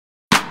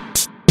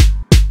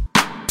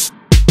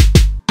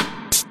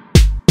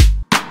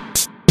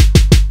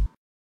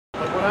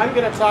What I'm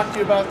going to talk to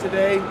you about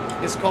today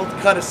is called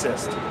cut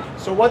assist.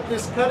 So what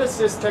this cut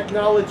assist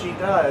technology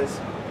does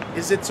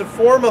is it's a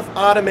form of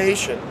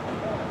automation,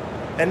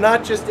 and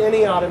not just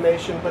any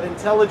automation, but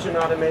intelligent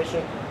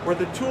automation, where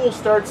the tool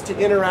starts to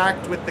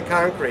interact with the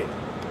concrete.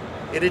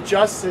 It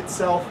adjusts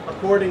itself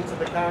according to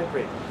the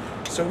concrete.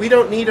 So we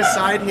don't need a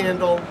side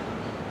handle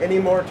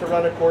anymore to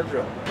run a core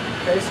drill.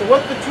 Okay, so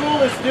what the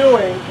tool is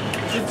doing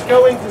is it's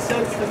going to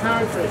sense the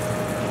concrete,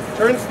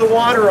 turns the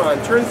water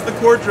on, turns the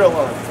core drill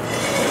on,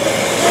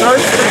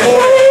 starts the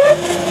core.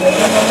 It's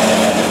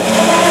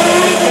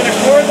going to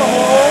core the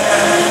hole,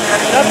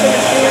 shut the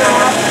machine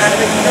off, and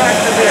extract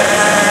the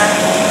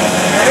bit.